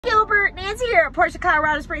Nancy here at Porsche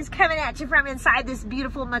Colorado Springs, coming at you from inside this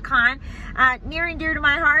beautiful Macan. Near and dear to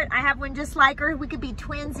my heart. I have one just like her. We could be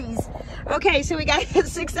twinsies. Okay, so we got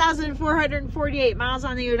 6,448 miles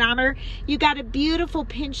on the odometer. You got a beautiful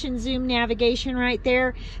pinch and zoom navigation right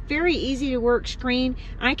there. Very easy to work screen.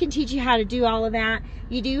 I can teach you how to do all of that.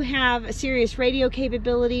 You do have serious radio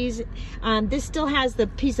capabilities. This still has the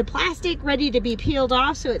piece of plastic ready to be peeled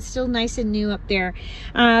off, so it's still nice and new up there.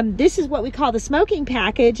 This is what we call the smoking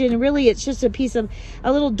package, and really it's just a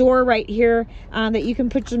little door right here that you can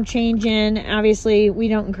put some change in. Obviously we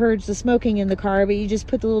don't encourage the smoking in the car, but you just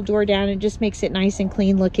put the little door down and it just makes it nice and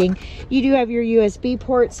clean looking. You do have your USB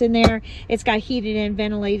ports in there. It's got heated and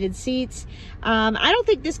ventilated seats. I don't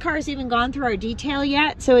think this car has even gone through our detail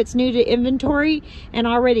yet, so it's new to inventory and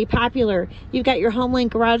already popular. You've got your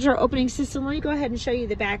HomeLink garage door opening system. Let me go ahead and show you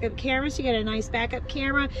the backup camera. So you got a nice backup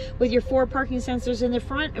camera with your 4 parking sensors in the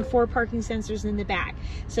front and 4 parking sensors in the back.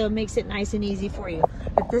 So it makes it nice and easy for you.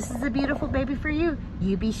 If this is a beautiful baby for you,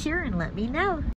 you be sure and let me know.